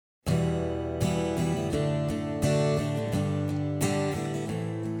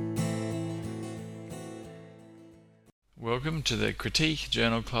Welcome to the Critique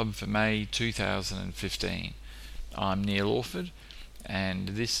Journal Club for May 2015. I'm Neil Orford, and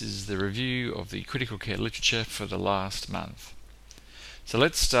this is the review of the critical care literature for the last month. So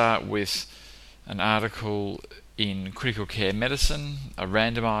let's start with an article in Critical Care Medicine, a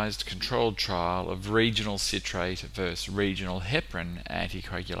randomised controlled trial of regional citrate versus regional heparin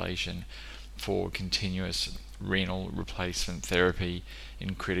anticoagulation for continuous renal replacement therapy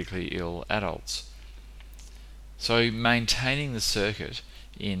in critically ill adults. So maintaining the circuit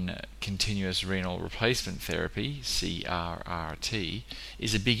in continuous renal replacement therapy, CRRT,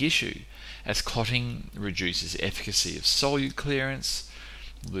 is a big issue as clotting reduces efficacy of solute clearance,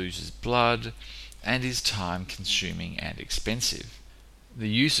 loses blood, and is time consuming and expensive. The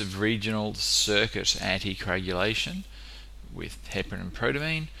use of regional circuit anticoagulation with heparin and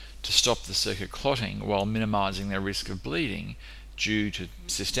protamine to stop the circuit clotting while minimising the risk of bleeding due to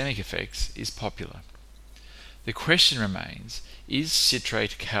systemic effects is popular. The question remains, is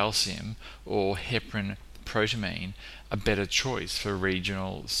citrate calcium or heparin protamine a better choice for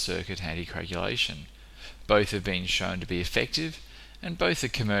regional circuit anticoagulation? Both have been shown to be effective, and both are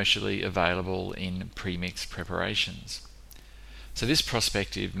commercially available in premixed preparations. So this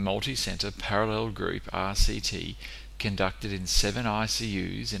prospective multi-centre parallel group RCT conducted in 7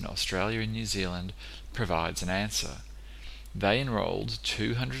 ICUs in Australia and New Zealand provides an answer. They enrolled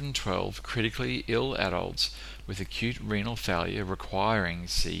 212 critically ill adults with acute renal failure requiring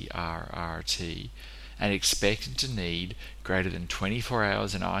CRRT and expected to need greater than 24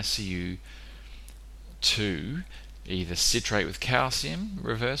 hours in ICU to either citrate with calcium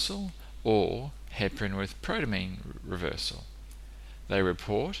reversal or heparin with protamine reversal. They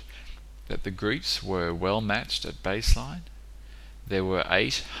report that the groups were well matched at baseline. There were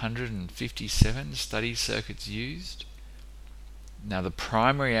 857 study circuits used. Now, the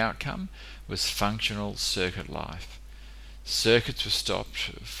primary outcome was functional circuit life. Circuits were stopped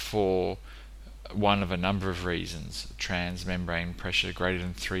for one of a number of reasons: transmembrane pressure greater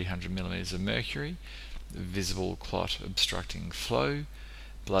than 300 millimeters of mercury, visible clot obstructing flow,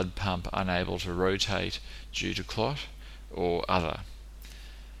 blood pump unable to rotate due to clot, or other.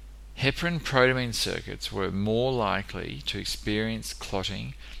 Heparin protamine circuits were more likely to experience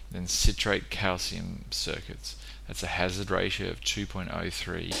clotting than citrate calcium circuits. That's a hazard ratio of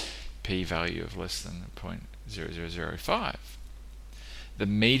 2.03, p-value of less than 0.0005. The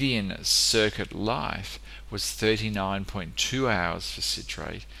median circuit life was 39.2 hours for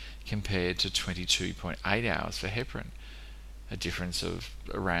citrate compared to 22.8 hours for heparin, a difference of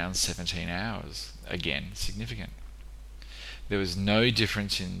around 17 hours, again significant. There was no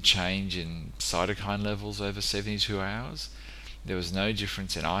difference in change in cytokine levels over 72 hours. There was no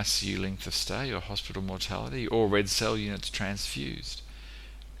difference in ICU length of stay or hospital mortality or red cell units transfused.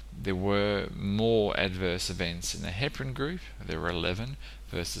 There were more adverse events in the heparin group, there were 11,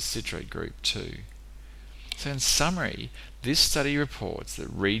 versus citrate group 2. So in summary, this study reports that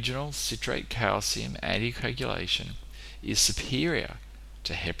regional citrate calcium anticoagulation is superior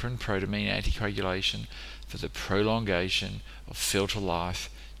to heparin protamine anticoagulation for the prolongation of filter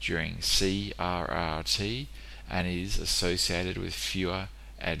life during CRRT and is associated with fewer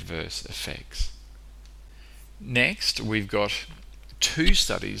adverse effects. Next, we've got 2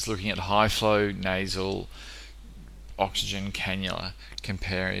 studies looking at high-flow nasal oxygen cannula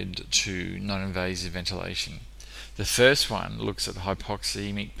compared to non-invasive ventilation. The first one looks at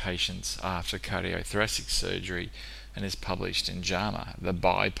hypoxemic patients after cardiothoracic surgery and is published in JAMA, the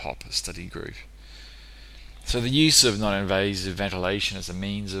BiPOP study group. So the use of non-invasive ventilation as a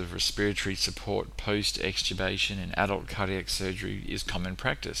means of respiratory support post-extubation in adult cardiac surgery is common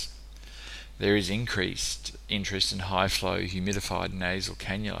practice. There is increased interest in high-flow humidified nasal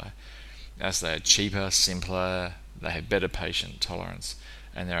cannula as they are cheaper, simpler, they have better patient tolerance,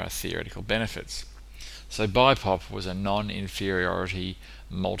 and there are theoretical benefits. So BiPOP was a non-inferiority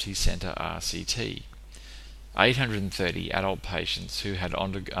multi-centre RCT. 830 adult patients who had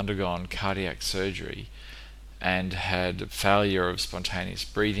undergone cardiac surgery and had failure of spontaneous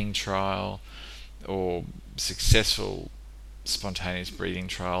breathing trial or successful spontaneous breathing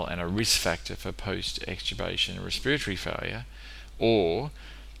trial and a risk factor for post-extubation respiratory failure, or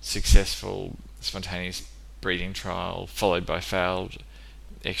successful spontaneous breathing trial followed by failed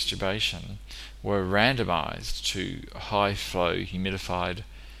extubation, were randomized to high-flow humidified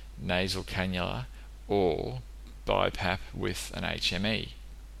nasal cannula or BiPAP with an HME.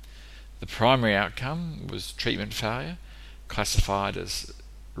 The primary outcome was treatment failure, classified as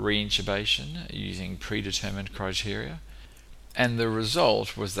reintubation using predetermined criteria, and the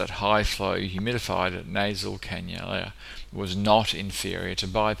result was that high-flow humidified nasal cannula was not inferior to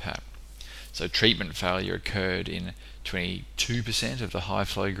BiPAP. So treatment failure occurred in 22% of the high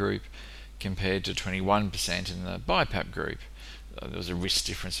flow group compared to 21% in the BiPAP group. There was a risk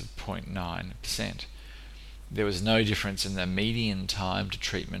difference of 0.9%. There was no difference in the median time to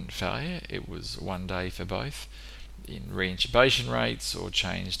treatment failure. It was 1 day for both, in reintubation rates or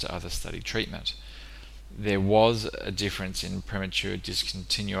change to other study treatment. There was a difference in premature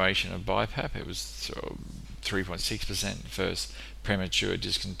discontinuation of BiPAP. It was 3.6% versus premature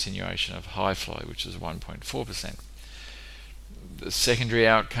discontinuation of high flow, which is 1.4%. The secondary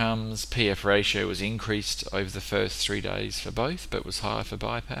outcomes, PF ratio was increased over the first 3 days for both, but was higher for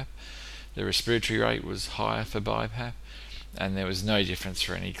BiPAP. The respiratory rate was higher for BiPAP, and there was no difference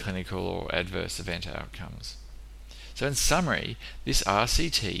for any clinical or adverse event outcomes. So in summary, this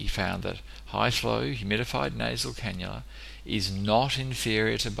RCT found that high-flow humidified nasal cannula is not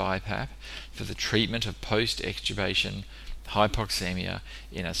inferior to BiPAP for the treatment of post-extubation hypoxemia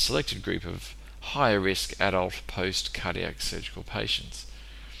in a selected group of higher-risk adult post-cardiac surgical patients.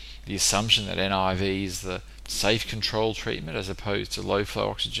 The assumption that NIV is the safe control treatment as opposed to low-flow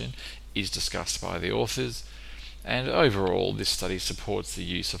oxygen is discussed by the authors, and overall this study supports the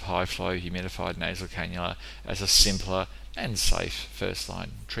use of high-flow humidified nasal cannula as a simpler and safe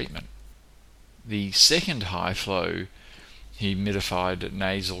first-line treatment. The second high-flow humidified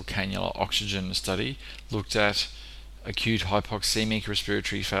nasal cannula oxygen study looked at acute hypoxemic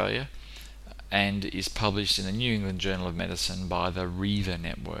respiratory failure and is published in the New England Journal of Medicine by the REVA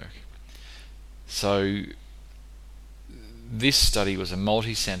network. So this study was a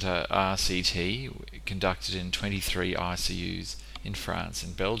multi-centre RCT conducted in 23 ICUs in France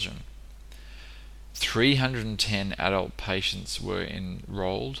and Belgium. 310 adult patients were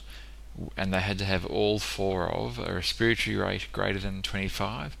enrolled, and they had to have all four of a respiratory rate greater than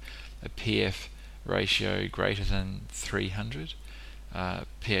 25, a PF ratio greater than 300,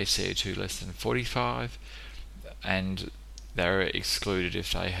 PaCO2 less than 45, and they were excluded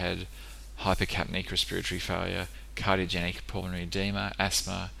if they had hypercapnic respiratory failure, cardiogenic pulmonary edema,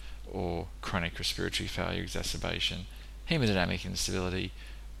 asthma, or chronic respiratory failure exacerbation, hemodynamic instability,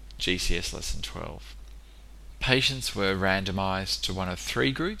 GCS less than 12. Patients were randomized to one of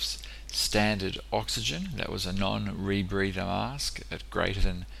three groups: standard oxygen, that was a non-rebreather mask at greater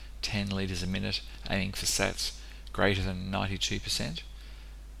than 10 litres a minute, aiming for SATs greater than 92%.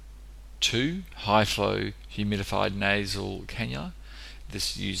 2. High-flow humidified nasal cannula.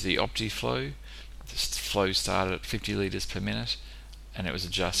 This used the OptiFlow. This flow started at 50 litres per minute, and it was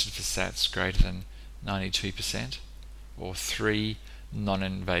adjusted for SATs greater than 92%. Or 3.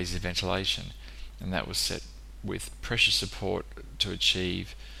 Non-invasive ventilation, and that was set with pressure support to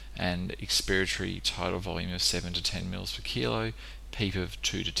achieve an expiratory tidal volume of 7 to 10 mils per kilo, PEEP of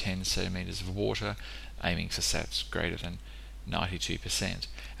 2 to 10 centimetres of water, aiming for SATs greater than 92%,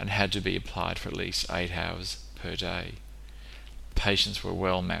 and had to be applied for at least 8 hours per day. Patients were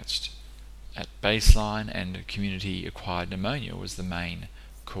well matched at baseline, and community-acquired pneumonia was the main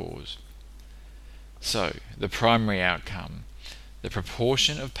cause. So, the primary outcome: the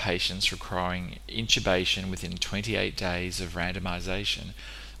proportion of patients requiring intubation within 28 days of randomization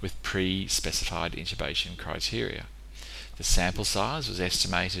with pre-specified intubation criteria. The sample size was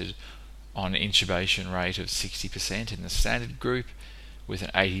estimated on an intubation rate of 60% in the standard group, with an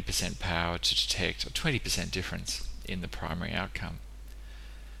 80% power to detect a 20% difference in the primary outcome.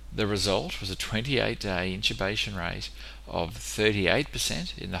 The result was a 28-day intubation rate of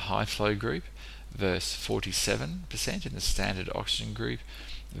 38% in the high-flow group versus 47% in the standard oxygen group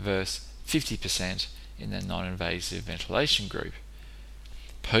versus 50% in the non-invasive ventilation group.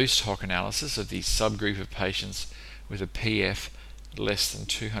 Post hoc analysis of the subgroup of patients with a PF less than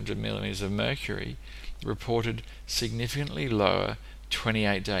 200 millimeters of mercury reported significantly lower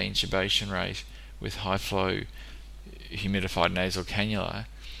 28-day intubation rate with high-flow humidified nasal cannula,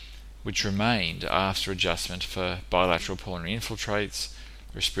 which remained after adjustment for bilateral pulmonary infiltrates,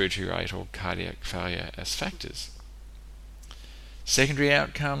 respiratory rate, or cardiac failure as factors. Secondary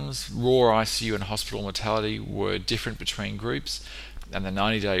outcomes: raw ICU and hospital mortality were different between groups, and the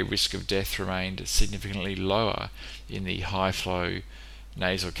 90-day risk of death remained significantly lower in the high-flow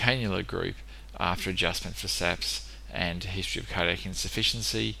nasal cannula group after adjustment for SAPS and history of cardiac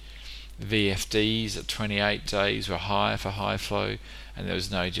insufficiency. VFDs at 28 days were higher for high flow, and there was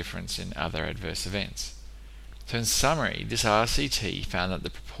no difference in other adverse events. So in summary, this RCT found that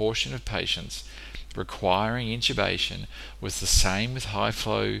the proportion of patients requiring intubation was the same with high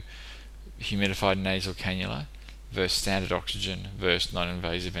flow humidified nasal cannula versus standard oxygen versus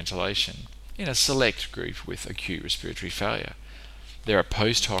non-invasive ventilation in a select group with acute respiratory failure. There are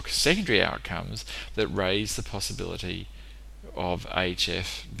post hoc secondary outcomes that raise the possibility of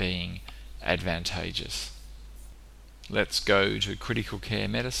HF being advantageous. Let's go to critical care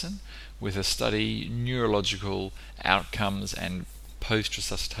medicine with a study neurological outcomes and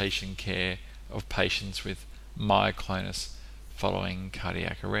post-resuscitation care of patients with myoclonus following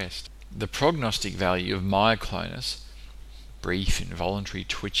cardiac arrest. The prognostic value of myoclonus, brief involuntary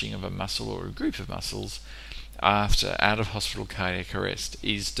twitching of a muscle or a group of muscles after out-of-hospital cardiac arrest,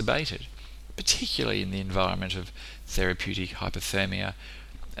 is debated, particularly in the environment of therapeutic hypothermia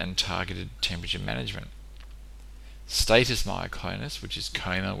and targeted temperature management. Status myoclonus, which is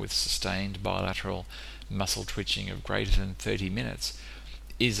coma with sustained bilateral muscle twitching of greater than 30 minutes,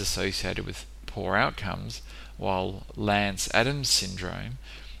 is associated with poor outcomes, while Lance-Adams syndrome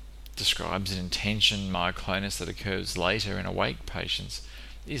describes an intention myoclonus that occurs later in awake patients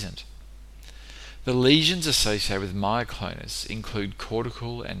isn't. The lesions associated with myoclonus include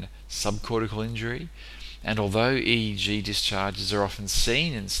cortical and subcortical injury, and although EEG discharges are often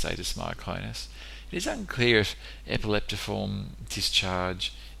seen in status myoclonus, it is unclear if epileptiform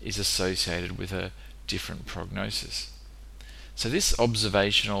discharge is associated with a different prognosis. So this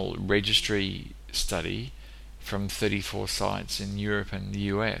observational registry study from 34 sites in Europe and the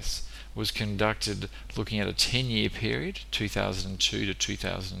US was conducted looking at a 10-year period, 2002 to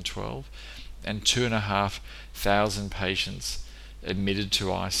 2012, and 2,500 patients admitted to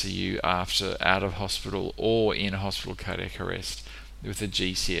ICU after out-of-hospital or in-hospital cardiac arrest with a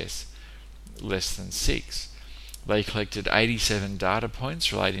GCS less than 6. They collected 87 data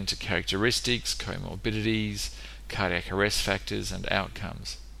points relating to characteristics, comorbidities, cardiac arrest factors, and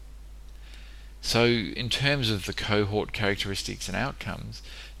outcomes. So in terms of the cohort characteristics and outcomes,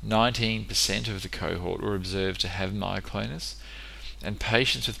 19% of the cohort were observed to have myoclonus, and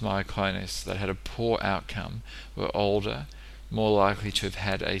patients with myoclonus that had a poor outcome were older, more likely to have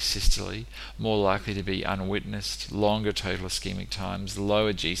had asystole, more likely to be unwitnessed, longer total ischemic times,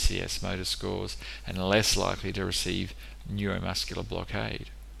 lower GCS motor scores, and less likely to receive neuromuscular blockade.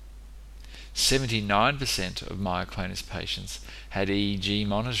 79% of myoclonus patients had EEG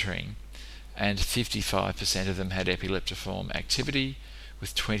monitoring, and 55% of them had epileptiform activity,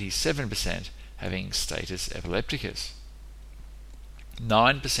 with 27% having status epilepticus.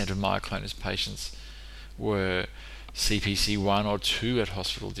 9% of myoclonus patients were CPC 1 or 2 at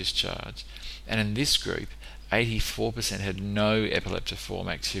hospital discharge, and in this group 84% had no epileptiform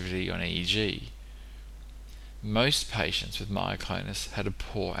activity on EEG. Most patients with myoclonus had a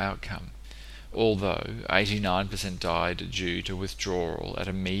poor outcome, although 89% died due to withdrawal at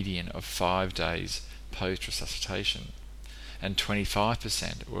a median of 5 days post-resuscitation, and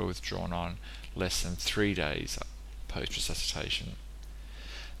 25% were withdrawn on less than 3 days post-resuscitation.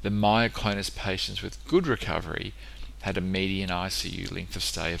 The myoclonus patients with good recovery had a median ICU length of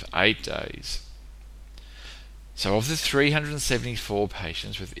stay of 8 days. So of the 374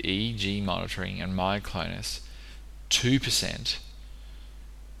 patients with EEG monitoring and myoclonus, 2%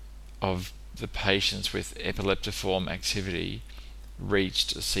 of the patients with epileptiform activity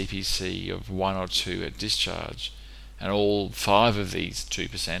reached a CPC of 1 or 2 at discharge, and all 5 of these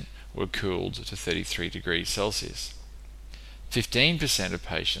 2% were cooled to 33 degrees Celsius. 15% of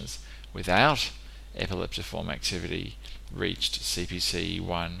patients without epileptiform activity reached CPC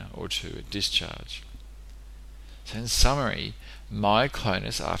 1 or 2 at discharge. So in summary,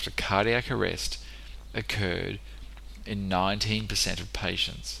 myoclonus after cardiac arrest occurred in 19% of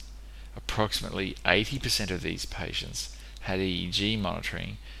patients. Approximately 80% of these patients had EEG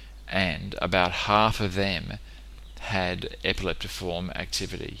monitoring, and about half of them had epileptiform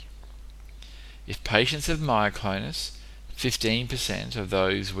activity. If patients have myoclonus, 15% of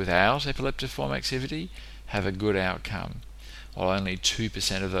those without epileptiform activity have a good outcome, while only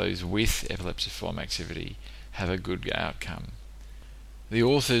 2% of those with epileptiform activity have a good outcome. The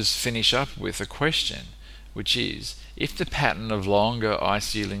authors finish up with a question, which is, if the pattern of longer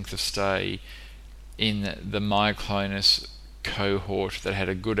ICU length of stay in the myoclonus cohort that had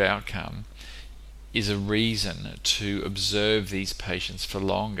a good outcome is a reason to observe these patients for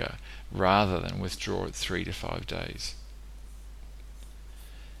longer rather than withdraw at 3 to 5 days.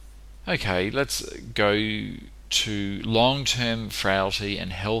 Okay, let's go to long-term frailty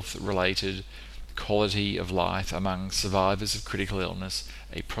and health-related quality of life among survivors of critical illness,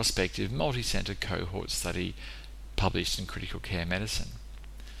 a prospective multi-centre cohort study published in Critical Care Medicine.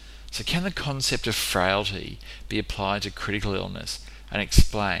 So can the concept of frailty be applied to critical illness and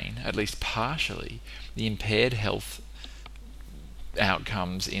explain, at least partially, the impaired health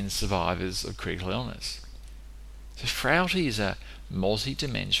outcomes in survivors of critical illness? So frailty is a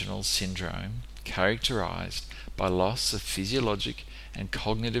multi-dimensional syndrome characterized by loss of physiologic and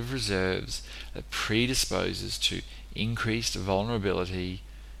cognitive reserves that predisposes to increased vulnerability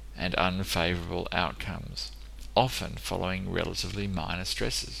and unfavourable outcomes, often following relatively minor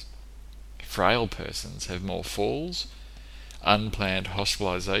stresses. Frail persons have more falls, unplanned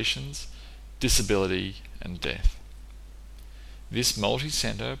hospitalisations, disability and death. This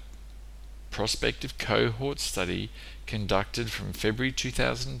multi-centre prospective cohort study conducted from February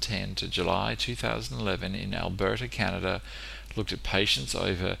 2010 to July 2011 in Alberta, Canada, looked at patients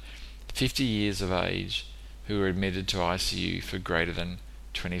over 50 years of age who were admitted to ICU for greater than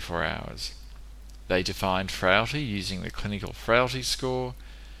 24 hours. They defined frailty using the clinical frailty score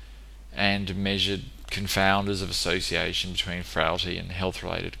and measured confounders of association between frailty and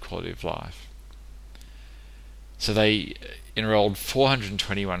health-related quality of life. So they enrolled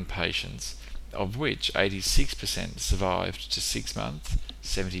 421 patients, of which 86% survived to 6 months,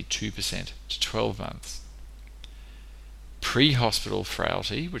 72% to 12 months. Pre-hospital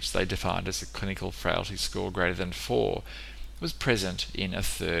frailty, which they defined as a clinical frailty score greater than 4, was present in a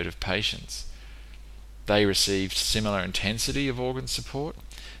third of patients. They received similar intensity of organ support.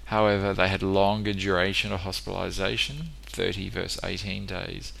 However, they had longer duration of hospitalisation, 30 versus 18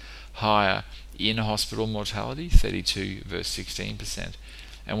 days, higher in-hospital mortality, 32 versus 16%,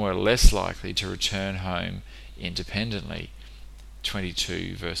 and were less likely to return home independently,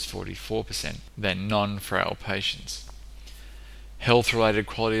 22 versus 44%, than non-frail patients. Health-related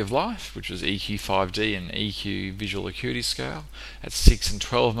quality of life, which was EQ5D and EQ visual acuity scale, at 6 and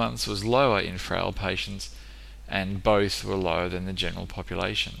 12 months was lower in frail patients, and both were lower than the general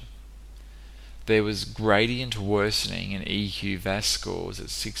population. There was gradient worsening in EQ VAS scores at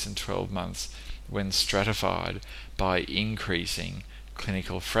 6 and 12 months when stratified by increasing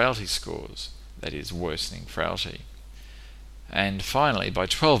clinical frailty scores, that is, worsening frailty. And finally, by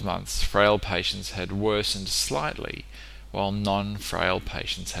 12 months, frail patients had worsened slightly, while non-frail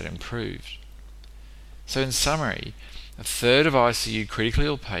patients had improved. So in summary, a third of ICU critically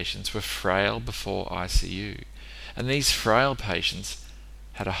ill patients were frail before ICU, and these frail patients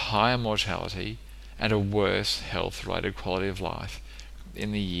had a higher mortality and a worse health-related quality of life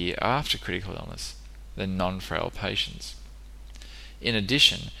in the year after critical illness than non-frail patients. In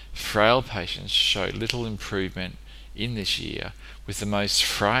addition, frail patients showed little improvement in this year, with the most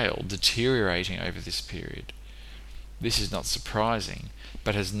frail deteriorating over this period. This is not surprising,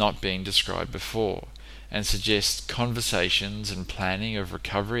 but has not been described before, and suggests conversations and planning of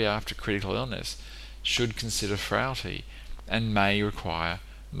recovery after critical illness should consider frailty and may require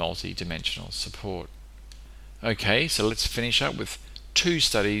multi-dimensional support. Okay, so let's finish up with 2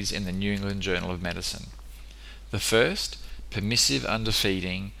 studies in the New England Journal of Medicine. The first, permissive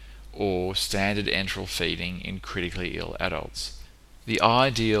underfeeding or standard enteral feeding in critically ill adults. The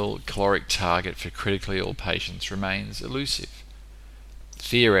ideal caloric target for critically ill patients remains elusive.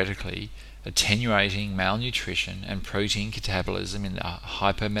 Theoretically, attenuating malnutrition and protein catabolism in the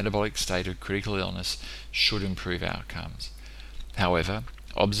hypometabolic state of critical illness should improve outcomes. However,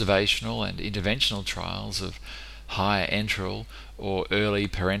 observational and interventional trials of higher enteral or early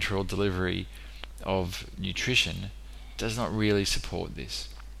parenteral delivery of nutrition does not really support this.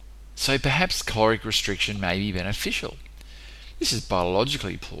 So perhaps caloric restriction may be beneficial. This is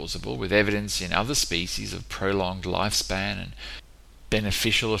biologically plausible, with evidence in other species of prolonged lifespan and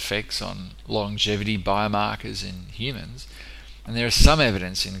beneficial effects on longevity biomarkers in humans, and there is some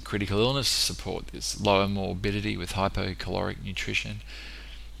evidence in critical illness to support this: lower morbidity with hypocaloric nutrition,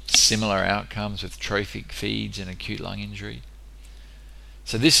 similar outcomes with trophic feeds and acute lung injury.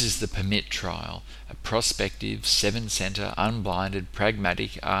 So this is the PERMIT trial, a prospective 7-centre unblinded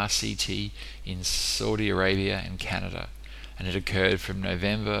pragmatic RCT in Saudi Arabia and Canada, and it occurred from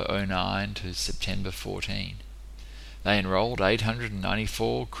November 09 to September 14. They enrolled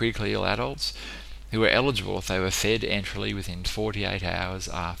 894 critically ill adults who were eligible if they were fed enterally within 48 hours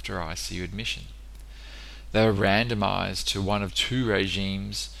after ICU admission. They were randomised to one of 2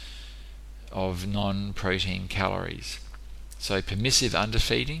 regimes of non-protein calories. So permissive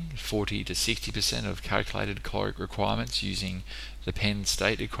underfeeding, 40 to 60% of calculated caloric requirements using the Penn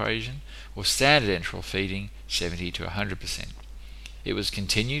State equation, or standard enteral feeding, 70 to 100%. It was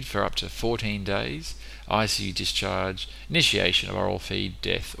continued for up to 14 days, ICU discharge, initiation of oral feed,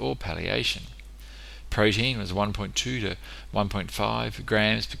 death or palliation. Protein was 1.2 to 1.5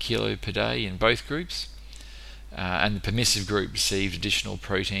 grams per kilo per day in both groups, and the permissive group received additional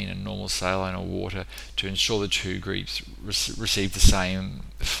protein and normal saline or water to ensure the 2 groups received the same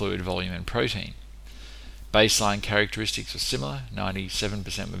fluid volume and protein. Baseline characteristics were similar,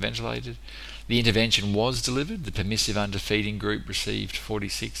 97% were ventilated. The intervention was delivered. The permissive underfeeding group received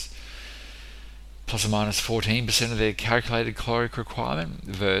 46 plus or minus 14% of their calculated caloric requirement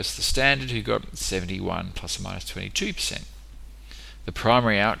versus the standard, who got 71 plus or minus 22%. The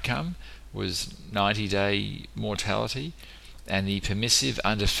primary outcome was 90-day mortality, and the permissive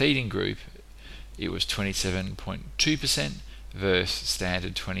underfeeding group, it was 27.2% versus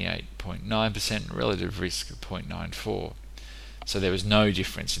standard 28.9%, relative risk of 0.94. So there was no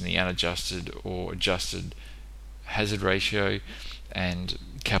difference in the unadjusted or adjusted hazard ratio, and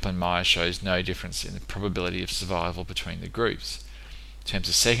Kaplan-Meier shows no difference in the probability of survival between the groups. In terms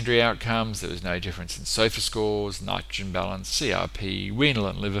of secondary outcomes, there was no difference in SOFA scores, nitrogen balance, CRP, renal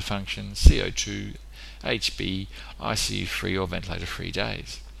and liver function, CO2, HB, ICU-free or ventilator-free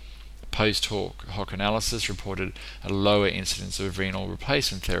days. Post-hoc analysis reported a lower incidence of renal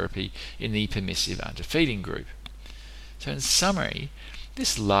replacement therapy in the permissive underfeeding group. So in summary,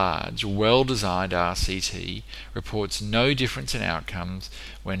 this large, well-designed RCT reports no difference in outcomes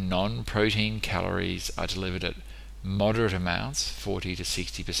when non-protein calories are delivered at moderate amounts, 40 to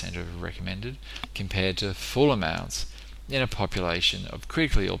 60% of recommended, compared to full amounts in a population of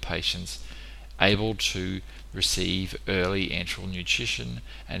critically ill patients able to receive early enteral nutrition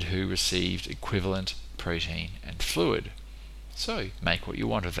and who received equivalent protein and fluid. So make what you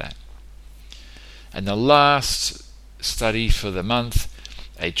want of that. And the last study for the month,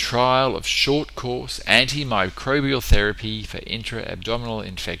 a trial of short-course antimicrobial therapy for intra-abdominal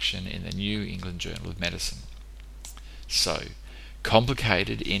infection in the New England Journal of Medicine. So,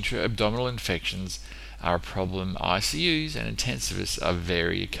 complicated intra-abdominal infections are a problem ICUs and intensivists are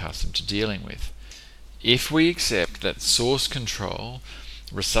very accustomed to dealing with. If we accept that source control,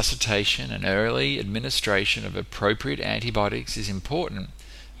 resuscitation and early administration of appropriate antibiotics is important,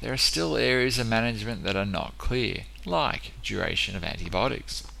 there are still areas of management that are not clear, like duration of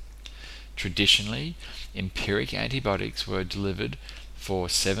antibiotics. Traditionally, empiric antibiotics were delivered for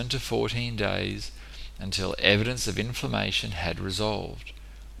 7 to 14 days until evidence of inflammation had resolved.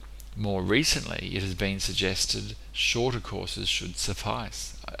 More recently, it has been suggested shorter courses should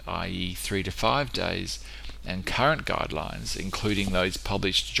suffice, i.e. 3 to 5 days, and current guidelines, including those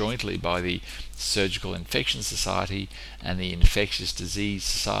published jointly by the Surgical Infection Society and the Infectious Disease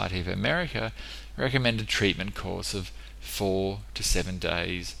Society of America, recommend a treatment course of 4 to 7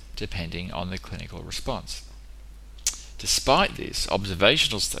 days, depending on the clinical response. Despite this,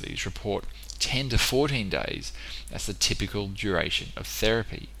 observational studies report 10 to 14 days as the typical duration of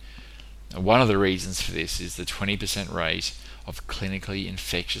therapy. One of the reasons for this is the 20% rate of clinically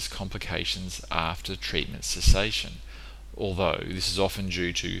infectious complications after treatment cessation, although this is often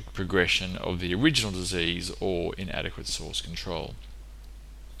due to progression of the original disease or inadequate source control.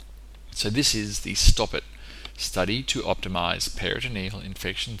 So this is the STOP-IT study to optimize peritoneal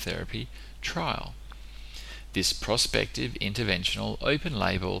infection therapy trial. This prospective interventional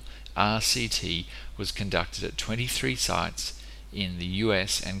open-label RCT was conducted at 23 sites in the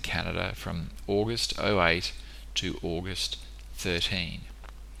US and Canada from August 08 to August 13.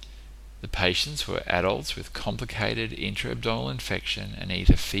 The patients were adults with complicated intra-abdominal infection and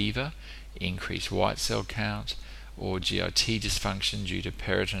either fever, increased white cell count, or GIT dysfunction due to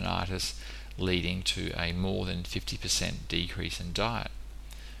peritonitis leading to a more than 50% decrease in diet,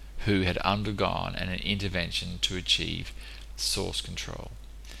 who had undergone an intervention to achieve source control.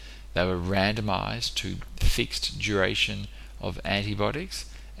 They were randomized to fixed duration of antibiotics.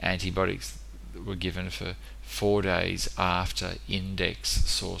 Antibiotics were given for 4 days after index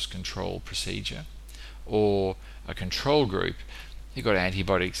source control procedure, or a control group who got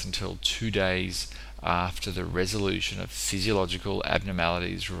antibiotics until 2 days after the resolution of physiological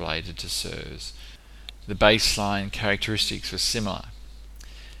abnormalities related to SIRS. The baseline characteristics were similar.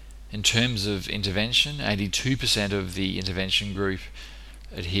 In terms of intervention, 82% of the intervention group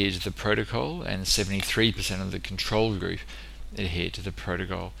adhered to the protocol and 73% of the control group adhered to the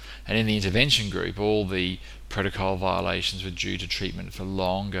protocol. And in the intervention group, all the protocol violations were due to treatment for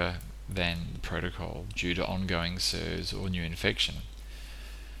longer than the protocol due to ongoing SIRS or new infection.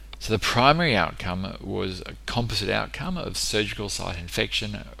 So the primary outcome was a composite outcome of surgical site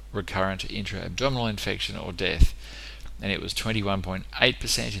infection, recurrent intra-abdominal infection, or death, and it was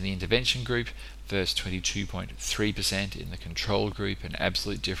 21.8% in the intervention group versus 22.3% in the control group, an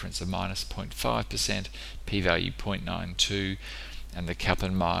absolute difference of minus 0.5%, p-value 0.92, and the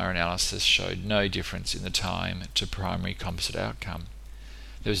Kaplan-Meier analysis showed no difference in the time to primary composite outcome.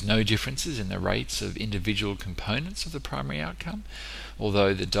 There was no differences in the rates of individual components of the primary outcome,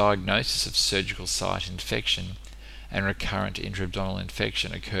 although the diagnosis of surgical site infection and recurrent intra-abdominal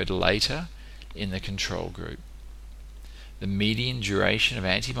infection occurred later in the control group. The median duration of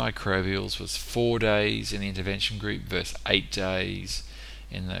antimicrobials was 4 days in the intervention group versus 8 days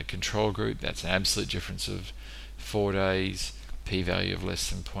in the control group. That's an absolute difference of 4 days, p-value of less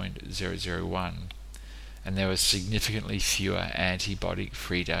than 0.001. and there were significantly fewer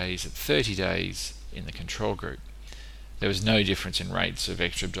antibiotic-free days at 30 days in the control group. There was no difference in rates of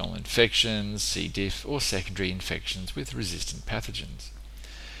extra-abdominal infections, C. diff, or secondary infections with resistant pathogens.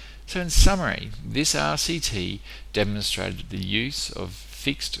 So in summary, this RCT demonstrated the use of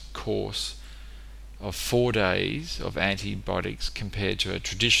fixed course of 4 days of antibiotics compared to a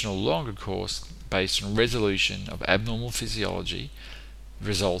traditional longer course based on resolution of abnormal physiology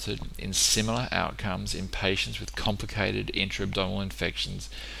resulted in similar outcomes in patients with complicated intra-abdominal infections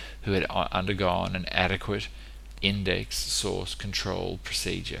who had undergone an adequate index source control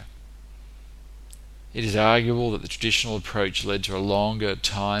procedure. It is arguable that the traditional approach led to a longer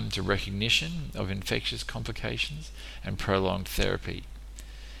time to recognition of infectious complications and prolonged therapy.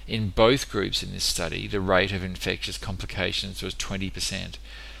 In both groups in this study, the rate of infectious complications was 20%,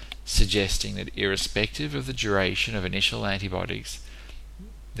 suggesting that irrespective of the duration of initial antibiotics,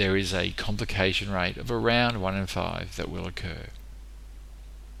 there is a complication rate of around 1 in 5 that will occur.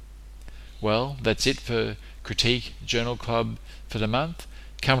 Well, that's it for Critique Journal Club for the month.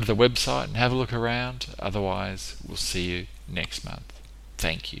 Come to the website and have a look around. Otherwise, we'll see you next month.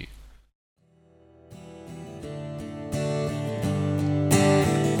 Thank you.